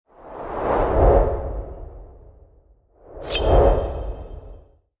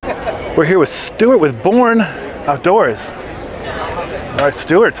We're here with Stuart with Born Outdoors. All right,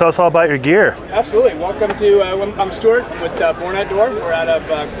 Stuart, tell us all about your gear. Absolutely. Welcome to, I'm Stuart with Born Outdoor.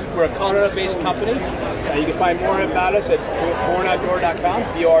 We're we're a Colorado-based company. You can find more about us at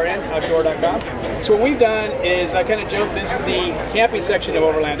bornoutdoor.com, B-O-R-N, outdoor.com. So what we've done is, I kind of joke, this is the camping section of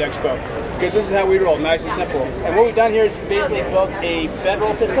Overland Expo, because this is how we roll, nice and simple. And what we've done here is basically built a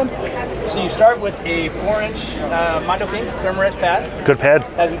bedroll system. So you start with a 4-inch Mondo King thermarest pad. Good pad.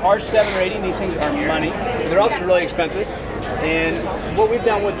 Has an R7 rating. These things are money. They're also really expensive. And what we've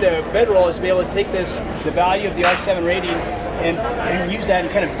done with the bedroll is to be able to take the value of the R7 rating and use that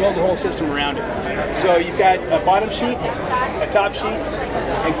and kind of build the whole system around it. So you've got a bottom sheet, a top sheet,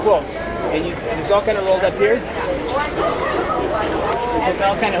 and quilts. And it's all kind of rolled up here. And so it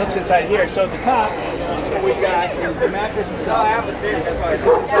all kind of hooks inside here. So at the top, what we've got is the mattress itself. It sits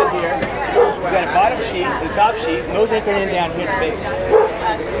inside here. We've got a bottom sheet, the top sheet, and those anchored in down here at the base.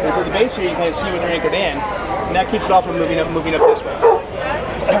 And so the base here, you can kind of see where they're anchored in. And that keeps it off from moving up this way.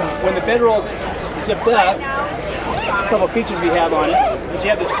 When the bedroll's zipped up, a couple of features we have on it is you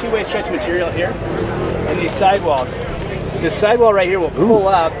have this two-way stretch material here and these sidewalls. This sidewall right here will pull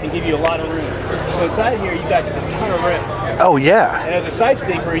up and give you a lot of room. So inside here you've got just a ton of room. Oh yeah. And as a side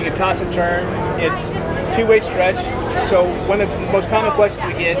sleeper, you can toss and turn. It's two-way stretch. So one of the most common questions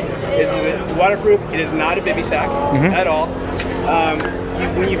we get is it waterproof? It is not a bivy sack at all.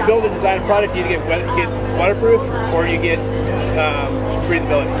 When you build a design product, you either get waterproof or you get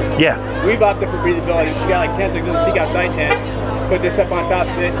breathability. Yeah. We've opted for breathability. You got like tents like this, Seek Outside tent. Put this up on top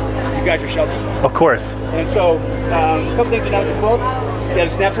of it, you got your shelter. Of course. And so a couple things to note with the quilts. You got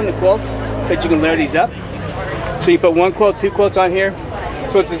snaps on the quilts, but you can layer these up. So you put one quilt, two quilts on here.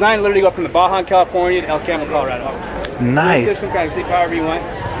 So it's designed to literally go from the Baja, California to El Camino, Colorado. Nice. The system kind of sleep however you want.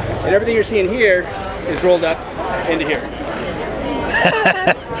 And everything you're seeing here is rolled up into here.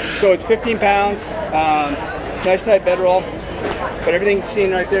 So it's 15 pounds, nice tight bedroll, but everything you're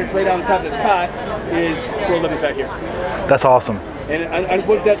seeing right there is laid on top of this cot is rolled up inside here. That's awesome. And I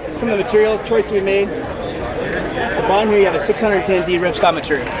looked at some of the material choices we made. At the bottom here you have a 610D ripstop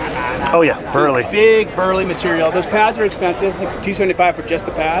material. Oh yeah, burly. So big burly material. Those pads are expensive, like $275 for just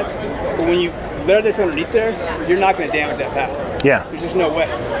the pads. But when you layer this underneath there, you're not going to damage that pad. Yeah. There's just no way.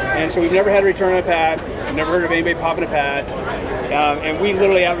 And so we've never had a return on a pad. I've never heard of anybody popping a pad. And we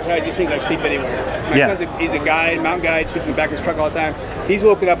literally advertise these things like sleep anywhere. My son's he's a guide, mountain guide, sleeps in the back of his truck all the time. He's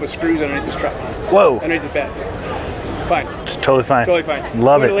woken up with screws underneath his truck. Whoa. Underneath the bed. Fine. It's totally fine. Totally fine.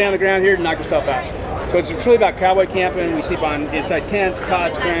 Love it. You lay on the ground here and knock yourself out. So it's truly about cowboy camping. We sleep on inside tents,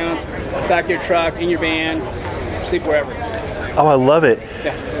 cots, grounds, back of your truck, in your van, sleep wherever. Oh, I love it.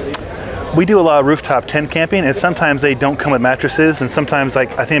 Yeah. We do a lot of rooftop tent camping, and sometimes they don't come with mattresses, and sometimes I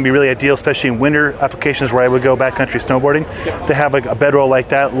think it'd be really ideal, especially in winter applications where I would go backcountry snowboarding, to have like a bedroll like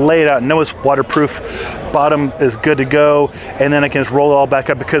that, lay it out, know it's waterproof, bottom is good to go, and then I can just roll it all back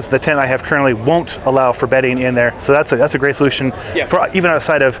up because the tent I have currently won't allow for bedding in there. So that's a great solution for even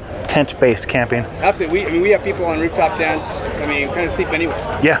outside of tent-based camping. Absolutely. We have people on rooftop tents. Kind of sleep anywhere.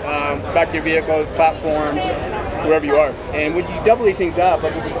 Yeah. Back to your vehicle, platforms, wherever you are. And when you double these things up,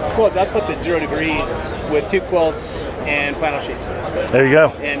 like with the quilts, I've slept at 0 degrees with 2 quilts and flannel sheets. There you go.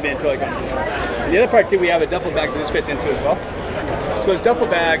 And been totally comfortable. And the other part too, we have a duffel bag that this fits into as well. So this duffel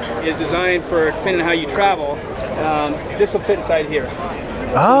bag is designed for, depending on how you travel, this will fit inside here. So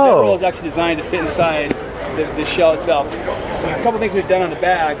the bedroll is actually designed to fit inside the shell itself. A couple things we've done on the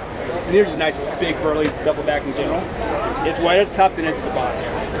bag, and here's just nice big burly duffel bags in general. It's wider at the top than it is at the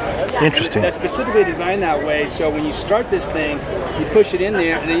bottom. Interesting. That's specifically designed that way, so when you start this thing, you push it in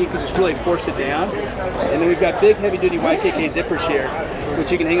there, and then you can just really force it down. And then we've got big, heavy-duty YKK zippers here,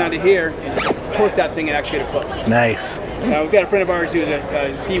 which you can hang onto here and just torque that thing and actually get it closed. Nice. Now, we've got a friend of ours who's a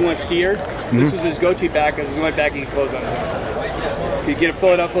D1 skier. This was his go-to bag because it was the only bag he could close on his own. You get it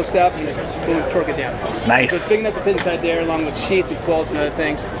full of stuff and just boom, torque it down. Nice. So it's big enough to fit inside there, along with sheets and quilts and other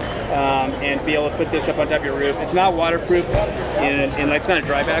things. And be able to put this up on top of your roof. It's not waterproof, and like it's not a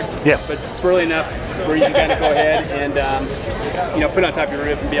dry bag, but it's burly enough where you can kind of go ahead and put it on top of your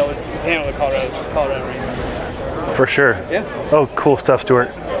roof and be able to handle the Colorado rain. For sure. Yeah. Oh, cool stuff,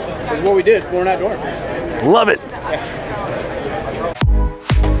 Stuart. So what we did is Born Outdoor. Love it. Yeah.